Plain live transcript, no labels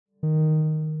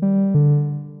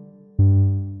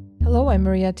I'm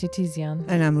Maria Titizian.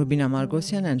 And I'm Rubina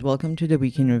Margosian, and welcome to the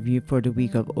Week in Review for the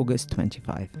week of August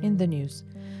 25. In the news,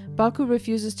 Baku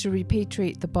refuses to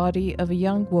repatriate the body of a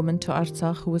young woman to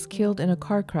Artsakh who was killed in a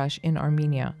car crash in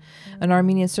Armenia. An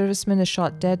Armenian serviceman is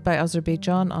shot dead by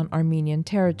Azerbaijan on Armenian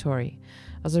territory.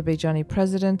 Azerbaijani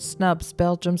President snubs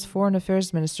Belgium's foreign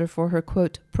affairs minister for her,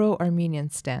 quote, pro-Armenian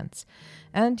stance.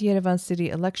 And Yerevan City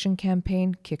Election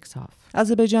Campaign kicks off.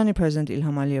 Azerbaijani President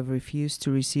Ilham Aliyev refused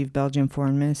to receive Belgian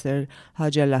Foreign Minister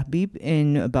Haja Lahbib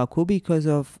in Baku because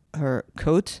of her,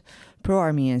 quote,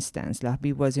 pro-Armenian stance.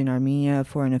 Lahbib was in Armenia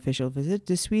for an official visit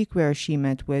this week where she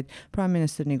met with Prime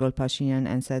Minister Nikol Pashinyan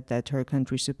and said that her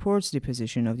country supports the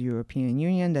position of the European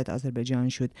Union that Azerbaijan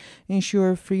should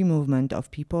ensure free movement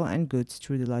of people and goods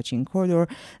through the Lachin corridor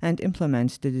and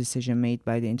implement the decision made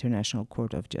by the International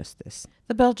Court of Justice.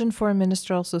 The Belgian foreign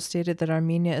minister also stated that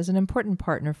Armenia is an important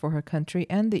partner for her country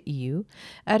and the EU,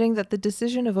 adding that the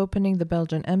decision of opening the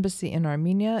Belgian embassy in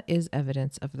Armenia is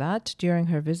evidence of that. During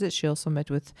her visit, she also met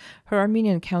with her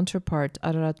Armenian counterpart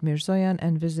Ararat Mirzoyan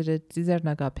and visited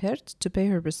Zizernagapert to pay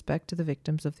her respect to the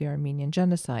victims of the Armenian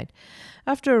genocide.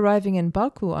 After arriving in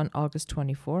Baku on August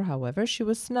 24, however, she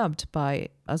was snubbed by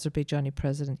Azerbaijani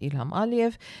President Ilham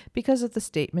Aliyev because of the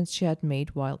statements she had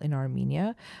made while in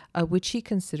Armenia, which he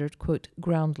considered, quote,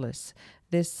 groundless.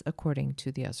 This according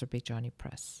to the Azerbaijani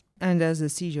press. And as the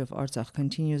siege of Artsakh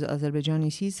continues, Azerbaijani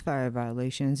ceasefire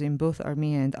violations in both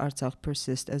Armenia and Artsakh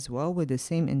persist as well with the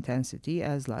same intensity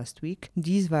as last week.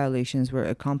 These violations were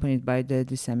accompanied by the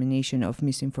dissemination of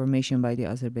misinformation by the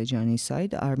Azerbaijani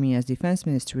side. Armenia's defense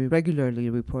ministry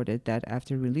regularly reported that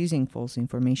after releasing false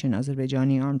information,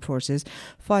 Azerbaijani armed forces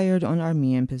fired on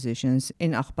Armenian positions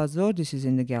in Akhbazor, this is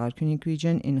in the Geghardkunik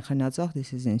region, in Khanazakh,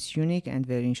 this is in Syunik, and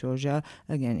Verin Shorja,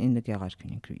 again in the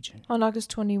Geghardkunik region. On August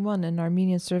 21, an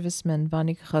Armenian serviceman,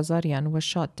 Vanik Khazarian, was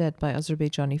shot dead by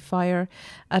Azerbaijani fire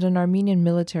at an Armenian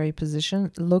military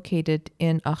position located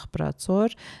in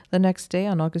Akhbazor. The next day,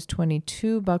 on August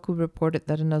 22, Baku reported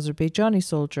that an Azerbaijani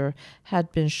soldier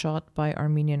had been shot by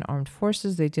Armenian armed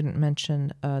forces. They didn't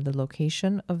mention the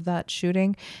location of that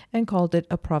shooting and called it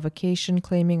a provocation,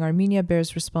 claiming Armenia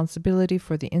bears responsibility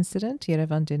for the incident.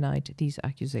 Yerevan denied these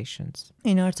accusations.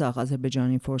 In Artsakh,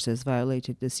 Azerbaijani forces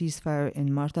violated the ceasefire in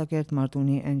Martakert,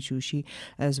 Martuni, and Shushi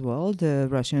as well. The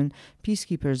Russian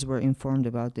peacekeepers were informed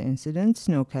about the incident.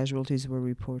 No casualties were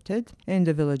reported. In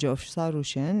the village of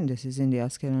Sarushen, this is in the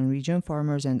Askelan region,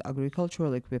 farmers and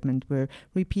agricultural equipment were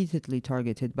repeatedly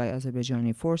targeted by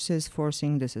Azerbaijani forces,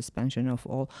 forcing the suspension of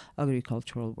all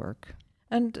agricultural work.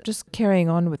 And just carrying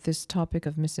on with this topic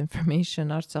of misinformation,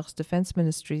 Artsakh's defense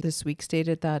ministry this week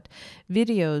stated that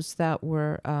videos that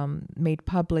were made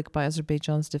public by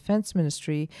Azerbaijan's defense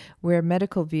ministry where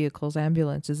medical vehicles,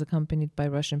 ambulances accompanied by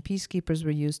Russian peacekeepers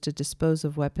were used to dispose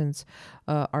of weapons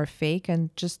are fake.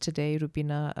 And just today,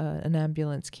 Rubina, an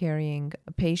ambulance carrying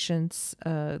patients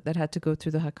that had to go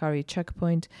through the Hakkari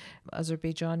checkpoint,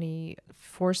 Azerbaijani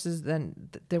forces, then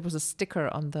there was a sticker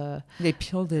on the... They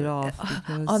peeled it off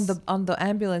on the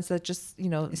ambulance that just,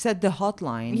 it said the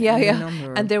hotline. The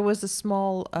number. And there was a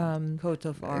small coat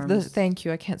of arms. Thank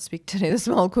you, I can't speak today. The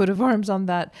small coat of arms on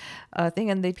that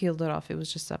thing, and they peeled it off. It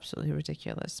was just absolutely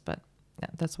ridiculous, but yeah,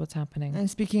 that's what's happening.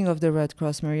 And speaking of the Red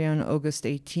Cross, Maria, on August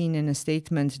 18, in a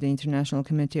statement, the International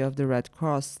Committee of the Red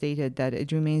Cross stated that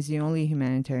it remains the only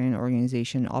humanitarian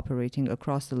organization operating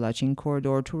across the Lachin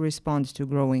corridor to respond to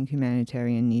growing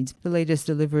humanitarian needs. The latest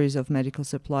deliveries of medical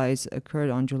supplies occurred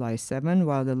on July 7,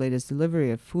 while the latest delivery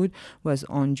of food was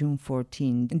on June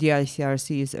 14. The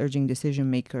ICRC is urging decision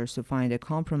makers to find a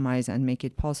compromise and make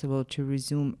it possible to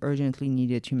resume urgently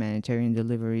needed humanitarian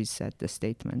deliveries, said the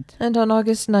statement. And on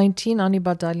August 19, Ani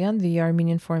Badalian, the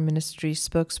Armenian Foreign Ministry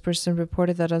spokesperson,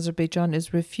 reported that Azerbaijan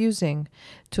is refusing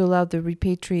to allow the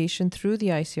repatriation through the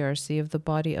ICRC of the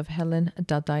body of Helen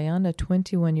Dadayan, a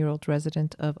 21-year-old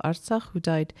resident of Artsakh who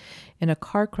died in a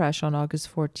car crash on August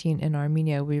 14 in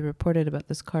Armenia. We reported about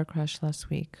this car crash last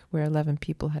week where 11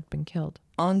 people had been killed.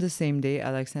 On the same day,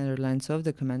 Alexander Lantsov,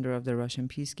 the commander of the Russian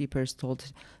peacekeepers,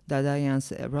 told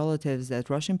Dadayan's relatives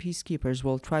that Russian peacekeepers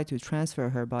will try to transfer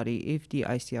her body if the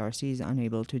ICRC is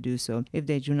unable to do so. If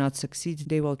they do not succeed,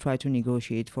 they will try to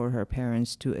negotiate for her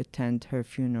parents to attend her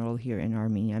funeral here in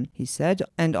Armenia, he said.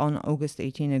 And on August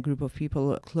 18, a group of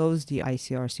people closed the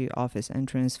ICRC office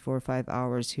entrance for 5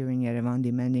 hours here in Yerevan,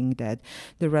 demanding that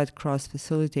the Red Cross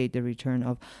facilitate the return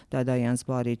of Dadayan's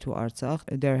body to Artsakh.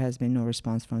 There has been no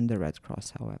response from the Red Cross.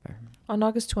 us, however. On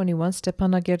August 21,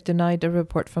 Stepanakert denied a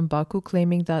report from Baku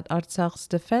claiming that Artsakh's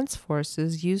defense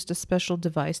forces used a special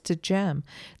device to jam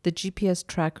the GPS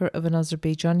tracker of an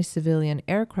Azerbaijani civilian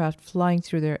aircraft flying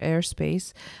through their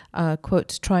airspace,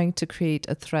 quote, trying to create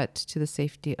a threat to the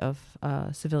safety of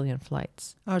civilian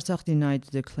flights. Artsakh denied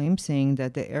the claim, saying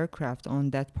that the aircraft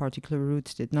on that particular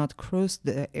route did not cross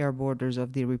the air borders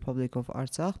of the Republic of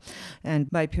Artsakh, and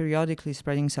by periodically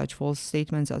spreading such false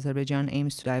statements, Azerbaijan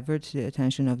aims to divert the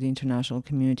attention of the international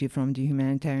community from the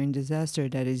humanitarian disaster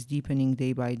that is deepening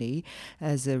day by day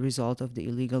as a result of the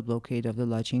illegal blockade of the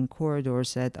Lachin corridor,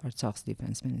 said Artsakh's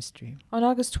defense ministry. On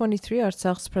August 23,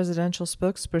 Artsakh's presidential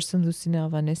spokesperson Lucina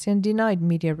Avanesian denied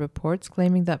media reports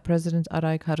claiming that President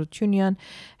Arayk Harutyunyan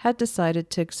had decided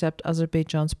to accept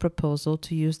Azerbaijan's proposal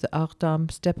to use the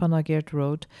Aghdam-Stepanakert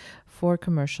road for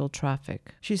commercial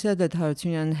traffic. She said that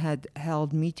Harutyunyan had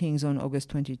held meetings on August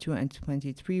 22 and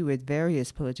 23 with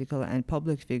various political and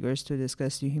public figures to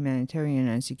discuss the humanitarian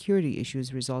and security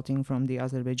issues resulting from the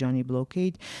Azerbaijani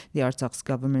blockade, the Artsakh's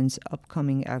government's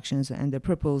upcoming actions, and the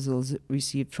proposals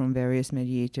received from various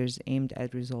mediators aimed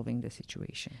at resolving the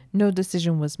situation. No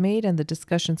decision was made, and the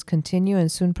discussions continue,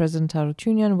 and soon President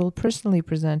Harutyunyan will personally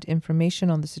present information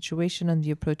on the situation and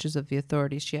the approaches of the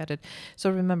authorities, she added.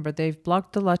 So remember, they've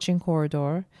blocked the Lachin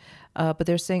corridor, but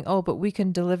they're saying, but we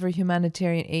can deliver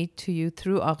humanitarian aid to you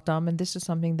through Aghdam, and this is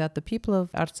something that the people of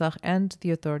Artsakh and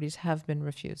the authorities have been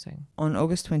refusing. On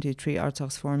August 23,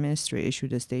 Artsakh's foreign ministry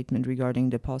issued a statement regarding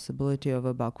the possibility of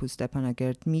a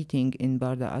Baku-Stepanakert meeting in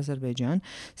Barda, Azerbaijan,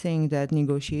 saying that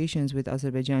negotiations with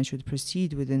Azerbaijan should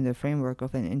proceed within the framework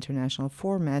of an international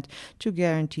format to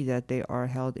guarantee that they are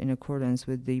held in accordance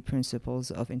with the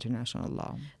principles of international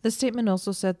law. The statement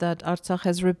also said that Artsakh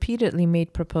has repeatedly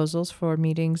made proposals for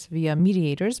meetings via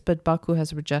mediators, but Baku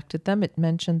has rejected them. It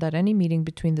mentioned that any meeting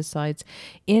between the sides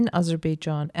in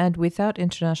Azerbaijan and without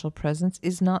international presence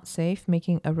is not safe,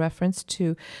 making a reference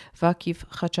to Vakif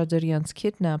Khachadurian's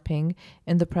kidnapping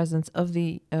in the presence of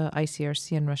the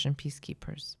ICRC and Russian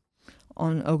peacekeepers.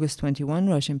 On August 21,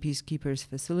 Russian peacekeepers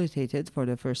facilitated, for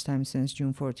the first time since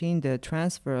June 14, the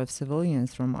transfer of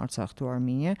civilians from Artsakh to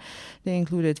Armenia. They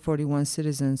included 41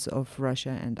 citizens of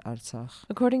Russia and Artsakh.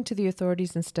 According to the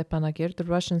authorities in Stepanakert, the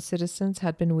Russian citizens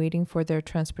had been waiting for their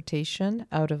transportation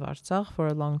out of Artsakh for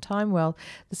a long time, while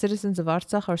the citizens of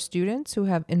Artsakh are students who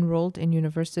have enrolled in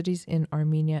universities in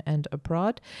Armenia and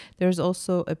abroad. There is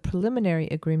also a preliminary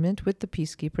agreement with the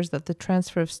peacekeepers that the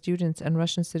transfer of students and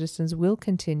Russian citizens will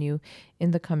continue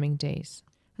in the coming days.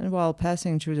 And while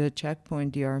passing through the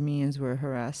checkpoint, the Armenians were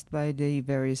harassed by the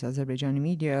various Azerbaijani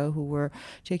media who were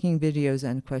taking videos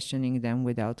and questioning them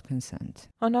without consent.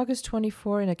 On August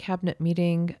 24, in a cabinet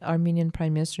meeting, Armenian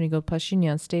Prime Minister Nikol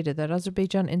Pashinyan stated that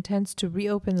Azerbaijan intends to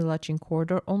reopen the Lachin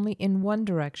corridor only in one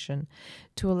direction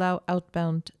to allow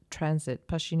outbound transit.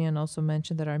 Pashinyan also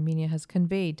mentioned that Armenia has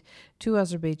conveyed to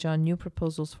Azerbaijan new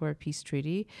proposals for a peace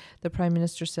treaty. The Prime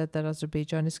Minister said that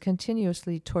Azerbaijan is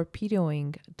continuously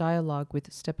torpedoing dialogue with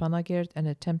Stepanakert and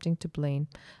attempting to blame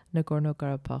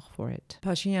Nagorno-Karabakh for it.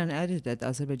 Pashinyan added that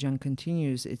Azerbaijan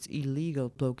continues its illegal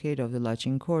blockade of the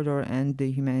Lachin corridor and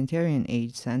the humanitarian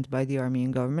aid sent by the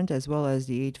Armenian government, as well as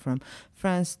the aid from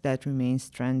France that remains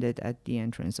stranded at the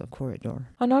entrance of the corridor.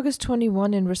 On August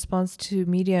 21, in response to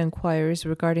media inquiries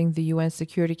regarding the UN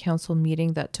Security Council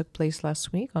meeting that took place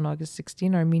last week, on August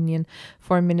 16, Armenian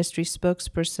Foreign Ministry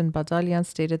spokesperson Badalian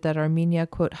stated that Armenia,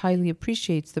 quote, highly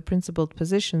appreciates the principled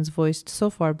positions voiced so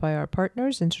far by our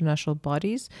partners, international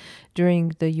bodies, during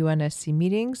the UNSC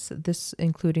meetings, this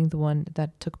including the one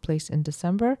that took place in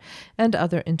December, and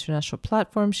other international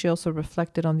platforms. She also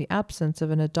reflected on the absence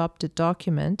of an adopted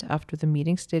document after the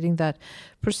meeting, stating that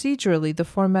procedurally the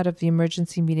format of the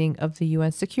emergency meeting of the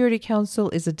UN Security Council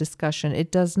is a discussion.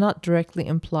 It does not directly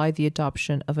imply the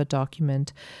adoption of a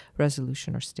document,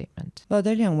 resolution, or statement.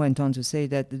 Badalian went on to say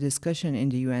that the discussion in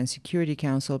the UN Security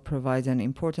Council provides an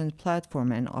important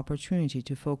platform and opportunity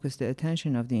to focus the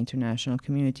attention of the international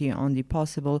community on the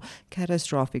possible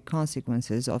catastrophic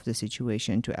consequences of the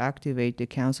situation, to activate the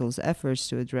Council's efforts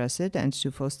to address it and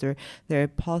to foster their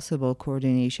possible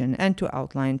coordination and to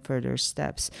outline further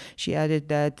steps. She added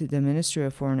that the Ministry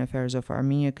of Foreign Affairs of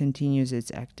Armenia continues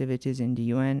its activities in the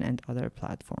UN and other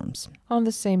platforms. platforms. On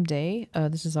the same day,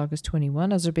 this is August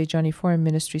 21, Azerbaijani Foreign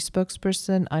Ministry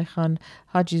spokesperson Ayhan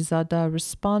Hajizada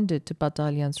responded to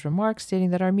Badalian's remarks, stating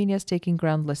that Armenia is taking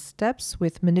groundless steps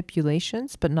with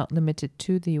manipulations, but not limited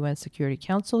to the UN Security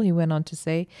Council. He went on to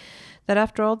say that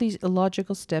after all these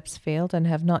illogical steps failed and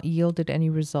have not yielded any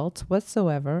results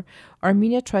whatsoever,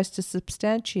 Armenia tries to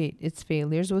substantiate its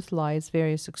failures with lies,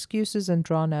 various excuses, and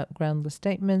drawn-out groundless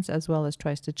statements, as well as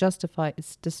tries to justify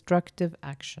its destructive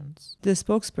actions. The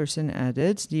spokesperson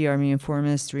added, the Armenian Foreign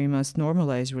Ministry must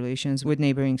normalize relations with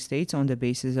neighboring states on the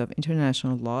basis of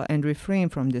international law and refrain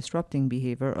from disrupting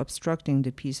behavior, obstructing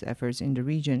the peace efforts in the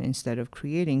region instead of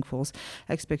creating false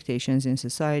expectations in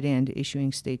society and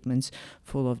issuing statements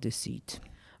full of deceit.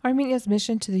 Armenia's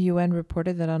mission to the UN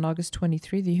reported that on August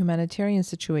 23, the humanitarian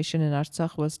situation in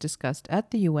Artsakh was discussed at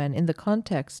the UN in the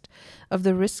context of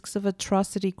the risks of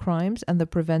atrocity crimes and the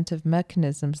preventive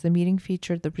mechanisms. The meeting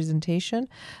featured the presentation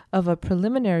of a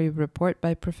preliminary report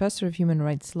by Professor of Human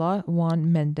Rights Law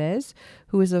Juan Mendez,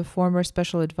 who is a former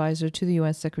special advisor to the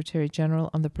UN Secretary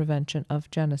General on the prevention of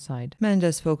genocide.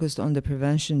 Mendez focused on the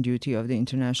prevention duty of the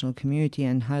international community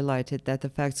and highlighted that the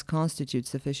facts constitute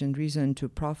sufficient reason to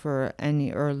proffer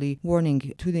any early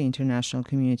warning to the international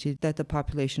community that the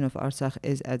population of Artsakh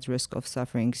is at risk of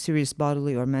suffering serious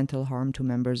bodily or mental harm to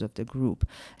members of the group,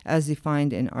 as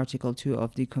defined in Article 2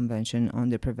 of the Convention on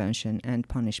the Prevention and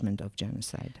Punishment of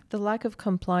Genocide. The lack of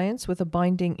compliance with a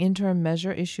binding interim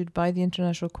measure issued by the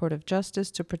International Court of Justice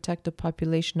to protect a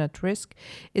population at risk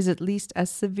is at least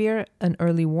as severe an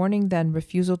early warning than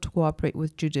refusal to cooperate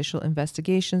with judicial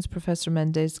investigations, Professor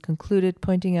Mendez concluded,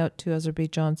 pointing out to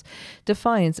Azerbaijan's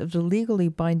defiance of the legally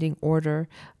binding order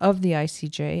of the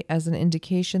ICJ as an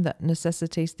indication that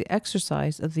necessitates the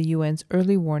exercise of the UN's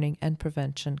early warning and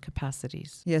prevention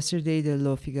capacities. Yesterday, the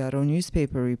Le Figaro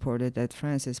newspaper reported that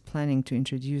France is planning to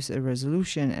introduce a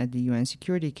resolution at the UN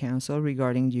Security Council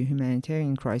regarding the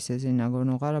humanitarian crisis in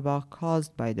Nagorno-Karabakh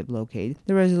caused by the blockade.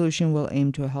 The resolution will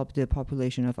aim to help the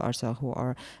population of Artsakh who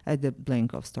are at the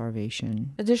brink of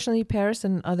starvation. Additionally, Paris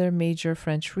and other major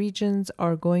French regions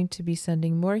are going to be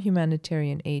sending more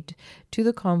humanitarian aid to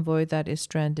the convoy that is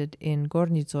stranded in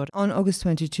Gornizor. On August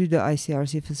 22, the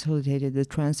ICRC facilitated the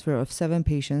transfer of 7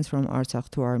 patients from Artsakh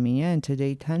to Armenia, and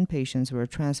today 10 patients were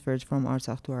transferred from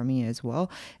Artsakh to Armenia as well.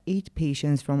 8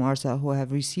 patients from Artsakh who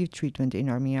have received treatment in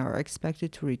Armenia are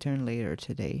expected to return later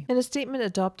today. In a statement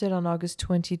adopted on August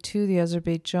 22, the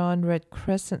Azerbaijan Red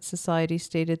Crescent Society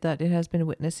stated that it has been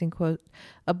witnessing, quote,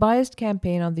 a biased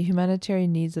campaign on the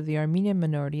humanitarian needs of the Armenian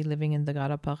minority living in the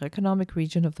Karabakh Economic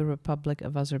Region of the Republic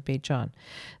of Azerbaijan.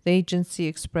 The agency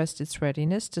expressed its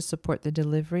readiness to support the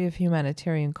delivery of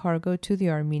humanitarian cargo to the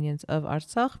Armenians of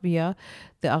Artsakh via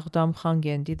the Aghdam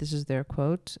Khangendi, this is their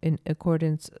quote, in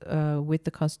accordance with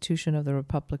the Constitution of the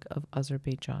Republic of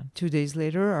Azerbaijan. 2 days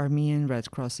later, Armenian Red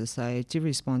Cross Society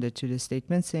responded to the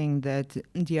statement saying that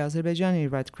the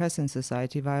Azerbaijani Red Crescent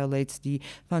Society violates the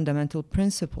fundamental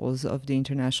principles of the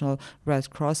International Red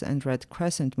Cross and Red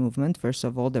Crescent movement, first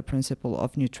of all, the principle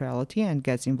of neutrality, and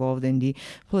gets involved in the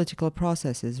political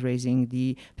processes, raising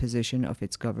the position of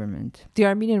its government. The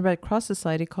Armenian Red Cross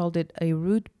Society called it a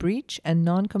rude breach and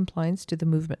non-compliance to the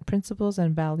movement principles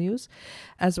and values,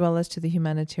 as well as to the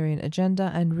humanitarian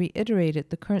agenda, and reiterated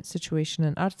the current situation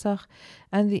in Artsakh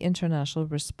and the international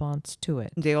response to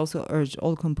it. They also urged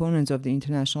all components of the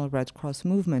International Red Cross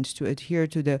movement to adhere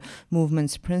to the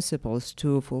movement's principles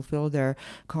to fulfill their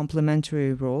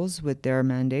complementary roles with their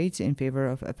mandates in favor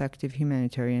of effective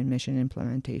humanitarian mission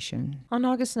implementation. On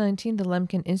August 19, the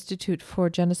Lemkin Institute for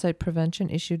Genocide Prevention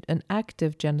issued an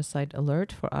active genocide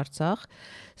alert for Artsakh,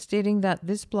 stating that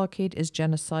this blockade is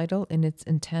genocidal in its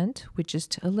intent, which is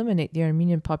to eliminate the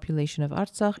Armenian population of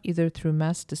Artsakh either through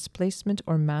mass displacement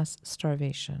or mass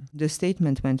starvation. The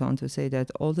statement went on to say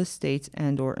that all the states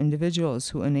and or individuals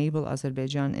who enable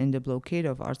Azerbaijan in the blockade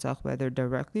of Artsakh, whether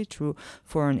directly through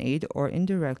foreign aid or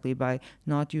indirectly by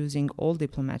not using all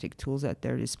diplomatic tools at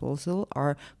their disposal,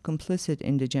 are complicit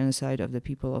in the genocide of the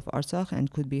people of Artsakh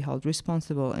and could be held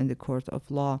responsible in the court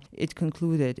of law. It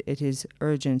concluded it is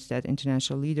urgent that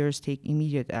international leaders take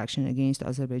immediate action against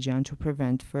Azerbaijan to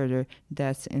prevent further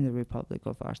deaths in the Republic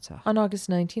of Artsakh. On August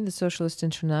 19, the Socialist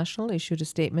International issued a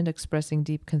statement expressing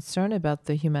deep concern about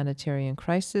the humanitarian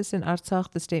crisis in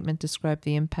Artsakh. The statement described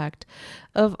the impact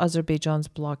of Azerbaijan's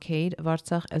blockade of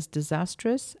Artsakh as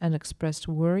disastrous and expressed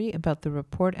worry about the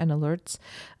report and alerts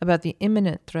about the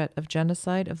imminent threat of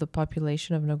genocide of the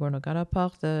population of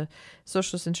Nagorno-Karabakh. The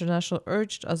Socialist International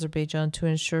urged Azerbaijan to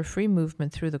ensure free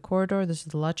movement through the corridor. This is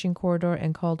the Lachin corridor,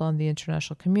 and called on the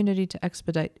international community to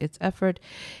expedite its effort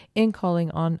in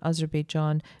calling on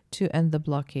Azerbaijan to end the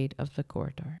blockade of the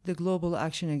corridor. The Global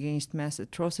Action Against Mass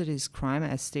Atrocities Crime,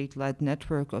 a state-led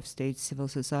network of state, civil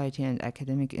society, and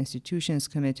academic institutions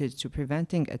committed to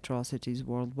preventing atrocities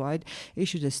worldwide,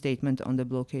 issued a statement on the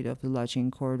blockade of the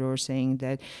Lachin corridor, saying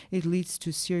that it leads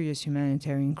to serious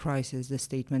humanitarian crisis. The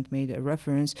statement made a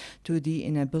reference to the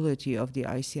inability of the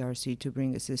ICRC to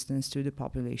bring assistance to the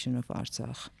population of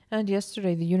Artsakh. And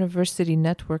yesterday, the University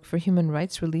Network for Human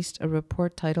Rights released a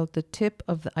report titled The Tip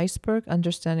of the Iceberg,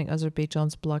 Understanding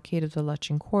Azerbaijan's Blockade of the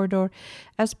Lachin Corridor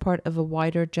as part of a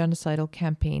wider genocidal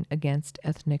campaign against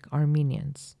ethnic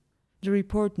Armenians. The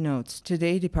report notes,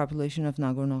 today the population of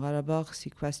Nagorno-Karabakh,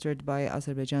 sequestered by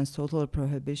Azerbaijan's total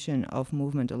prohibition of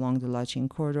movement along the Lachin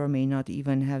corridor, may not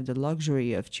even have the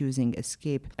luxury of choosing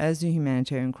escape. As the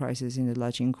humanitarian crisis in the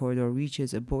Lachin corridor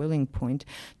reaches a boiling point,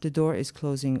 the door is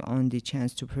closing on the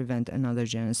chance to prevent another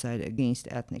genocide against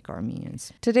ethnic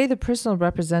Armenians. Today, the personal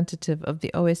representative of the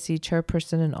OSCE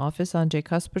chairperson in office, Andrei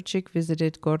Kasperchik,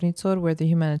 visited Gornitsor, where the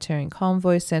humanitarian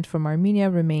convoy sent from Armenia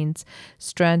remains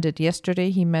stranded. Yesterday,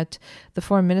 he met the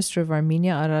Foreign Minister of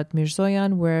Armenia, Arat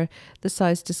Mirzoyan, where the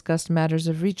sides discussed matters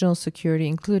of regional security,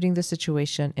 including the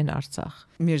situation in Artsakh.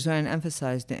 Mirzoyan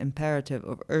emphasized the imperative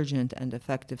of urgent and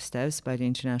effective steps by the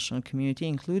international community,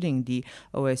 including the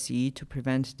OSCE, to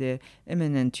prevent the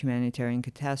imminent humanitarian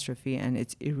catastrophe and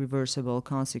its irreversible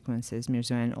consequences.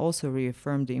 Mirzoyan also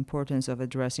reaffirmed the importance of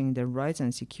addressing the rights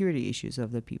and security issues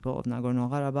of the people of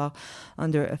Nagorno-Karabakh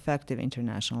under effective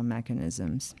international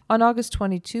mechanisms. On August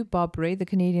 22, Bob Ray, the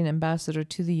Canadian ambassador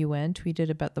to the UN,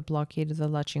 tweeted about the blockade of the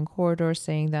Lachin corridor,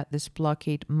 saying that this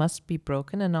blockade must be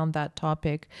broken. And on that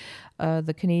topic,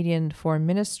 the Canadian Foreign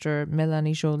Minister,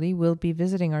 Mélanie Joly, will be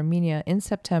visiting Armenia in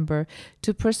September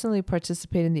to personally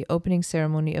participate in the opening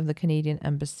ceremony of the Canadian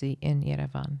Embassy in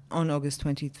Yerevan. On August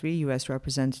 23, U.S.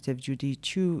 Representative Judy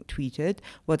Chu tweeted,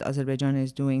 "What Azerbaijan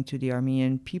is doing to the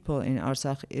Armenian people in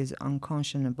Artsakh is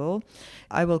unconscionable.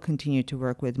 I will continue to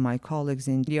work with my colleagues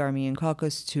in the Armenian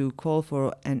caucus to call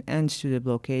for an end to the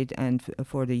blockade and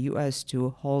for the U.S.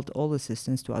 to halt all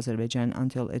assistance to Azerbaijan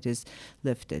until it is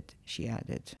lifted," she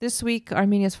added. This week,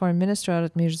 Armenia's Foreign Minister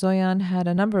Arat Mirzoyan had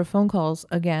a number of phone calls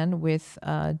again with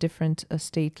different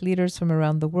state leaders from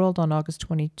around the world. On August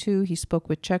 22, he spoke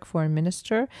with Czech Foreign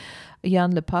Minister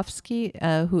Jan Lipavsky,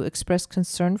 who expressed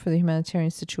concern for the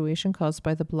humanitarian situation caused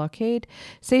by the blockade.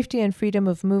 Safety and freedom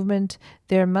of movement,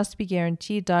 there must be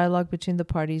guaranteed. Dialogue between the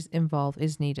parties involved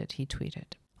is needed, he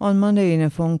tweeted. On Monday, in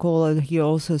a phone call, he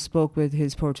also spoke with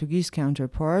his Portuguese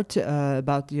counterpart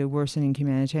about the worsening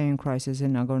humanitarian crisis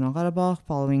in Nagorno-Karabakh.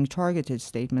 Following targeted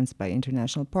statements by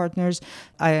international partners,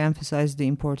 I emphasized the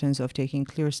importance of taking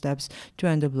clear steps to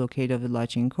end the blockade of the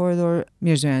Lachin corridor,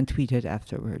 Mirzoyan tweeted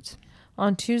afterwards.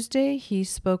 On Tuesday, he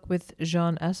spoke with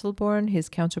Jean Asselborn, his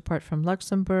counterpart from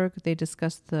Luxembourg. They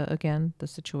discussed the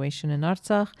situation in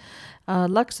Artsakh.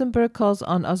 Luxembourg calls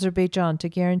on Azerbaijan to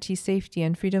guarantee safety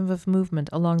and freedom of movement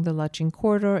along the Lachin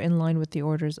corridor in line with the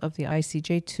orders of the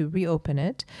ICJ to reopen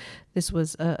it. This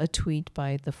was a tweet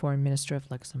by the Foreign Minister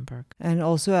of Luxembourg. And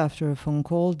also after a phone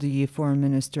call, the Foreign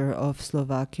Minister of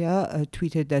Slovakia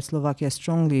tweeted that Slovakia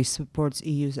strongly supports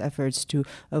EU's efforts to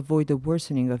avoid the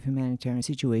worsening of humanitarian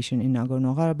situation in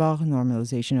Nagorno-Karabakh,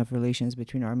 normalization of relations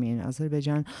between Armenia and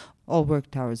Azerbaijan, all work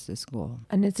towards this goal.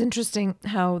 And it's interesting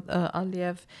how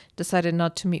Aliyev decided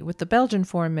not to meet with the Belgian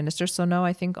foreign minister. So now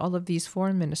I think all of these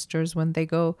foreign ministers, when they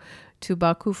go to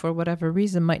Baku for whatever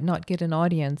reason, might not get an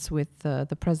audience with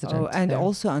the president. Oh, and there.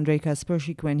 Also Andrei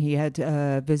Kasperchik, when he had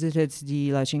visited the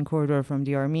Lachin corridor from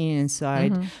the Armenian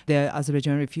side, the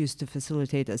Azerbaijan refused to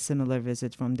facilitate a similar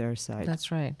visit from their side.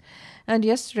 That's right. And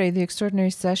yesterday, the extraordinary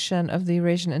session of the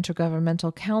Eurasian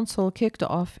Intergovernmental Council kicked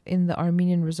off in the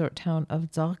Armenian resort town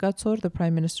of Zargatsor. The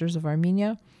prime ministers of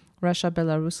Armenia, Russia,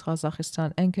 Belarus,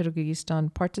 Kazakhstan, and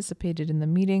Kyrgyzstan participated in the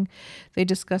meeting. They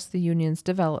discussed the union's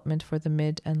development for the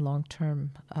mid and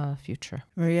long-term future.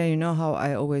 Maria, you know how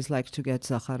I always like to get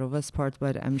Zakharova's part,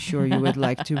 but I'm sure you would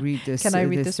like to read this. Can I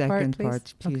read this second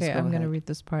part, please? Please okay, I'm going to ahead. read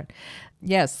this part.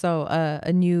 Yes, so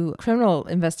a new criminal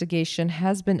investigation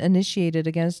has been initiated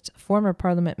against former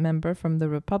parliament member from the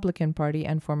Republican Party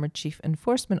and former chief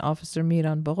enforcement officer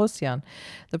Miran Boghossian.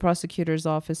 The prosecutor's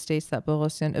office states that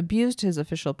Boghossian abused his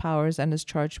official powers and is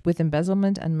charged with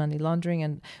embezzlement and money laundering.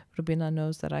 And Rubina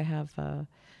knows that I have a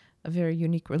very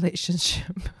unique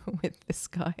relationship with this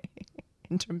guy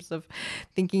in terms of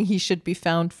thinking he should be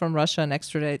found from Russia and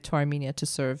extradited to Armenia to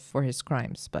serve for his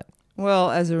crimes. But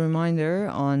Well, as a reminder,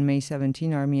 on May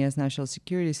 17, Armenia's National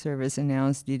Security Service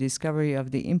announced the discovery of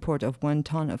the import of 1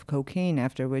 ton of cocaine,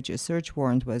 after which a search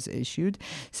warrant was issued.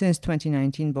 Since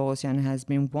 2019, Bogosyan has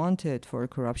been wanted for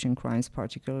corruption crimes,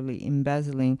 particularly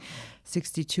embezzling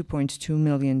 62.2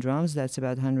 million drams. That's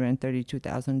about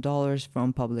 $132,000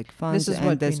 from public funds. This is and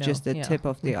what that's we know. just the tip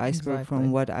of the iceberg Exactly.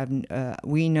 from what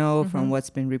we know, from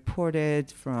what's been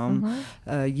reported, from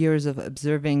years of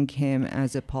observing him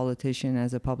as a politician,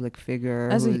 as a public figure,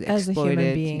 as who a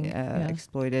human being,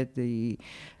 exploited the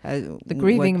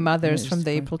grieving mothers from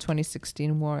the April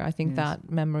 2016 war. I think that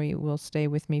memory will stay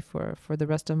with me for the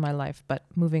rest of my life. But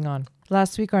moving on.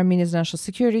 Last week, Armenia's National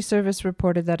Security Service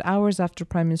reported that hours after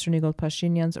Prime Minister Nikol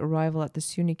Pashinyan's arrival at the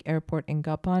Syunik airport in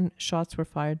Gapan, shots were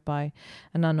fired by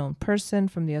an unknown person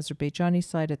from the Azerbaijani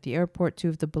side at the airport. 2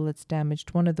 of the bullets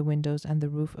damaged one of the windows and the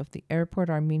roof of the airport.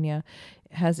 Armenia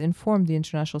has informed the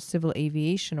International Civil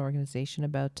Aviation Organization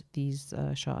about these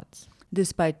shots.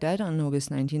 Despite that, on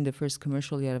August 19, the first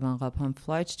commercial Yerevan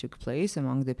flight took place.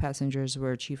 Among the passengers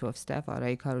were Chief of Staff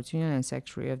Arayik Harutyunyan and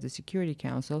Secretary of the Security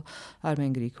Council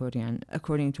Armen Grigoryan.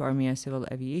 According to Armenia's Civil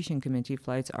Aviation Committee,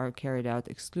 flights are carried out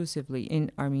exclusively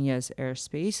in Armenia's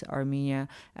airspace. Armenia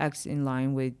acts in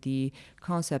line with the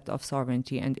concept of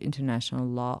sovereignty and international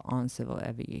law on civil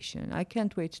aviation. I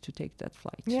can't wait to take that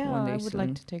flight. Yeah, one day I would soon.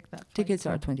 like to take that flight. Tickets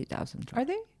are 20,000. Are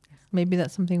they? Maybe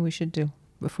that's something we should do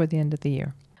before the end of the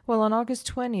year. Well, on August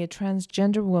 20, a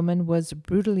transgender woman was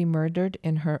brutally murdered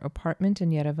in her apartment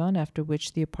in Yerevan, after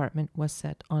which the apartment was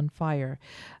set on fire.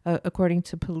 According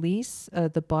to police,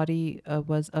 the body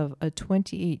was of a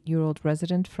 28-year-old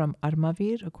resident from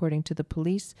Armavir. According to the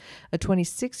police, a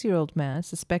 26-year-old man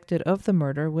suspected of the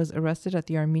murder was arrested at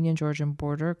the Armenian-Georgian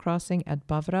border crossing at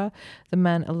Bavra. The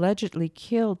man allegedly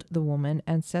killed the woman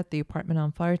and set the apartment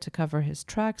on fire to cover his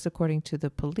tracks. According to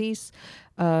the police,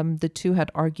 the two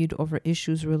had argued over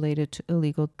issues related to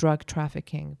illegal drug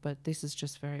trafficking, but this is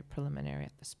just very preliminary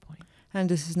at this point. And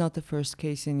this is not the first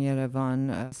case in Yerevan,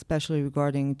 especially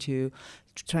regarding to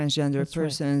transgender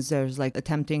persons. Right. There's like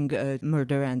attempting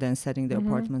murder and then setting the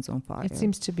apartments on fire. It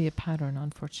seems to be a pattern,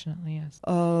 unfortunately, yes.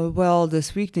 Well,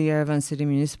 this week the Yerevan City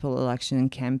Municipal Election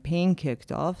Campaign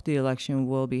kicked off. The election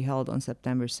will be held on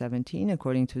September 17.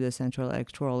 According to the Central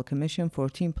Electoral Commission,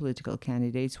 14 political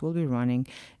candidates will be running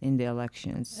in the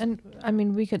elections. And, I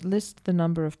mean, we could list the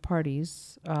number of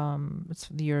parties. It's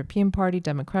the European Party,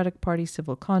 Democratic Party,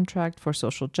 Civil Contract, For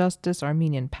Social Justice,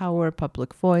 Armenian Power,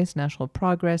 Public Voice, National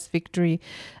Progress, Victory,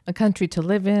 A Country to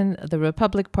Live In, the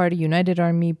Republic Party, United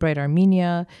Army, Bright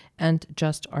Armenia, and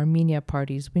Just Armenia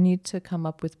parties. We need to come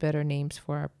up with better names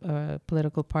for our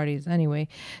political parties. Anyway,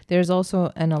 there's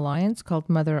also an alliance called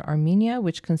Mother Armenia,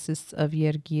 which consists of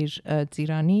Yergir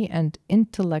Dzirani and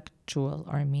Intellectual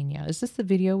Armenia. Is this the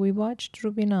video we watched,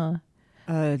 Rubina?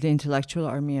 The Intellectual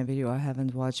Armenia video I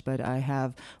haven't watched, but I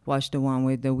have watched the one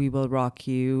with the We Will Rock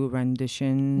You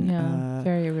rendition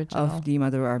very original. of the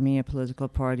Mother Armenia political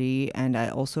party. And I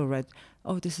also read,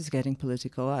 this is getting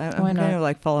political. I'm kind of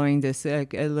like following this a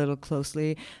little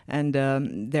closely. And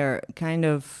they're kind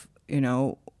of,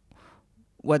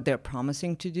 what they're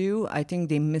promising to do. I think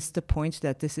they missed the point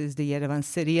that this is the Yerevan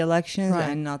city elections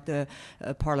and not the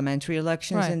parliamentary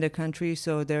elections in the country.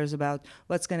 So there's about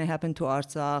what's going to happen to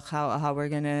Artsakh, how we're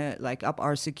going to up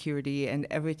our security and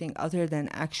everything other than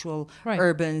actual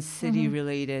urban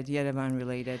city-related,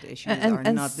 Yerevan-related issues are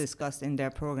not discussed in their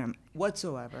program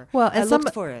whatsoever. Well, I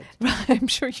looked for it. I'm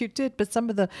sure you did, but some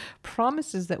of the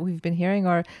promises that we've been hearing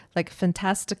are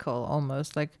fantastical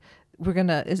almost, we're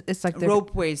gonna. It's like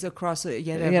ropeways across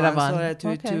Yerevan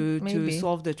to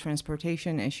solve the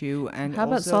transportation issue, and how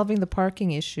about solving the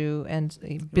parking issue and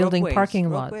building parking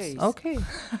lots? Okay.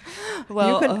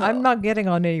 Well, I'm not getting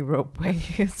on any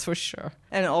ropeway, it's for sure.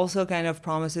 And also kind of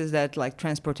promises that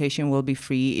transportation will be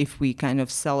free if we kind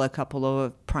of sell a couple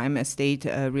of prime estate,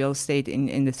 real estate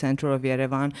in the center of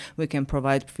Yerevan. We can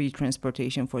provide free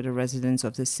transportation for the residents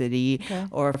of the city,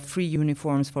 or free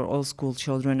uniforms for all school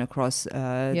children across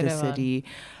the city.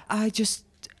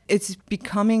 It's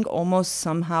becoming almost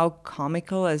somehow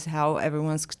comical as how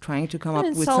everyone's trying to come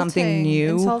up with something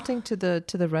new. Insulting to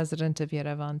the resident of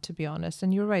Yerevan, to be honest.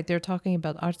 And you're right, they're talking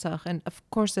about Artsakh, and of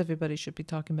course everybody should be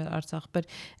talking about Artsakh. But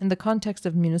in the context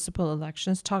of municipal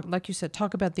elections, like you said,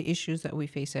 talk about the issues that we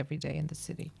face every day in the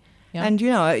city. Yeah. And,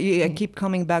 I keep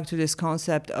coming back to this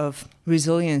concept of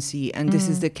resiliency. And this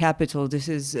is the capital. This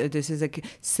is a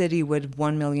city with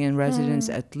 1 million residents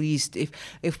at least.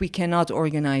 If we cannot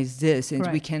organize this and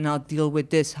we cannot deal with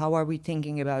this, how are we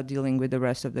thinking about dealing with the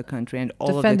rest of the country and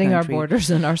all defending of the country? Our borders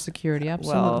and our security?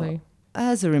 Absolutely.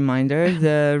 As a reminder,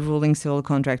 the ruling Civil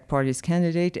Contract Party's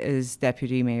candidate is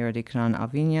Deputy Mayor Dikran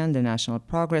Avinian. The National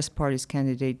Progress Party's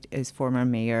candidate is former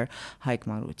Mayor Haik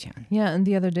Marutian. Yeah, and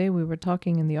the other day we were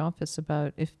talking in the office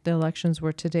about if the elections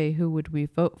were today, who would we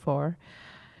vote for?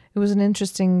 It was an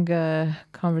interesting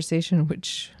conversation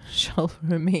which shall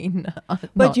remain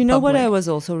But you know public. what I was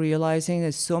also realizing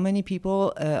is so many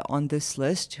people on this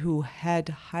list who had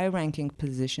high-ranking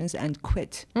positions and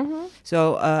quit. Mm-hmm.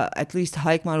 So at least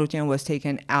Haik Marutian was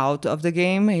taken out of the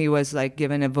game. He was like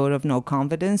given a vote of no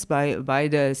confidence by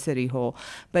the city hall.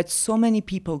 But so many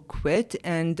people quit,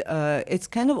 and it's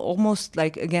kind of almost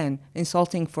like, again,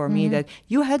 insulting for me that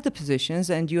you had the positions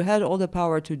and you had all the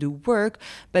power to do work,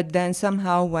 but then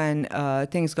somehow when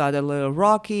things got a little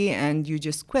rocky and you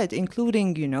just quit,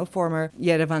 including, former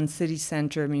Yerevan City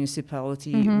Center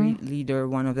municipality leader,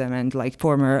 one of them, and like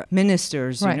former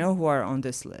ministers, Right. who are on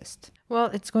this list. Well,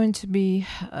 it's going to be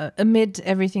amid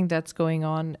everything that's going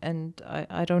on, and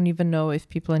I don't even know if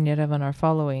people in Yerevan are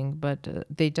following, but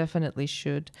they definitely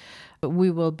should. But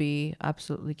we will be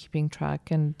absolutely keeping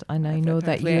track, and I know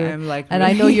that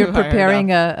I know you're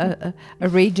preparing a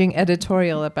raging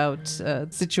editorial about the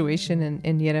situation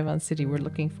in Yerevan City. We're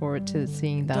looking forward to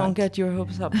seeing that. Don't get your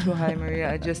hopes up too high,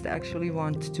 Maria. I just actually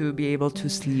want to be able to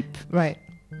sleep. Right.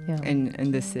 Yeah.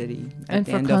 In the city at and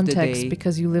the for end context, of the day.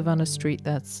 because you live on a street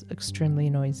that's extremely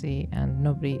noisy and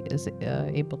nobody is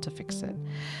able to fix it.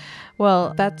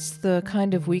 Well, that's the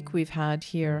kind of week we've had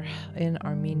here in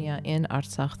Armenia, in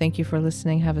Artsakh. Thank you for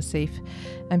listening. Have a safe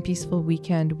and peaceful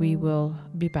weekend. We will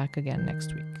be back again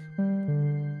next week.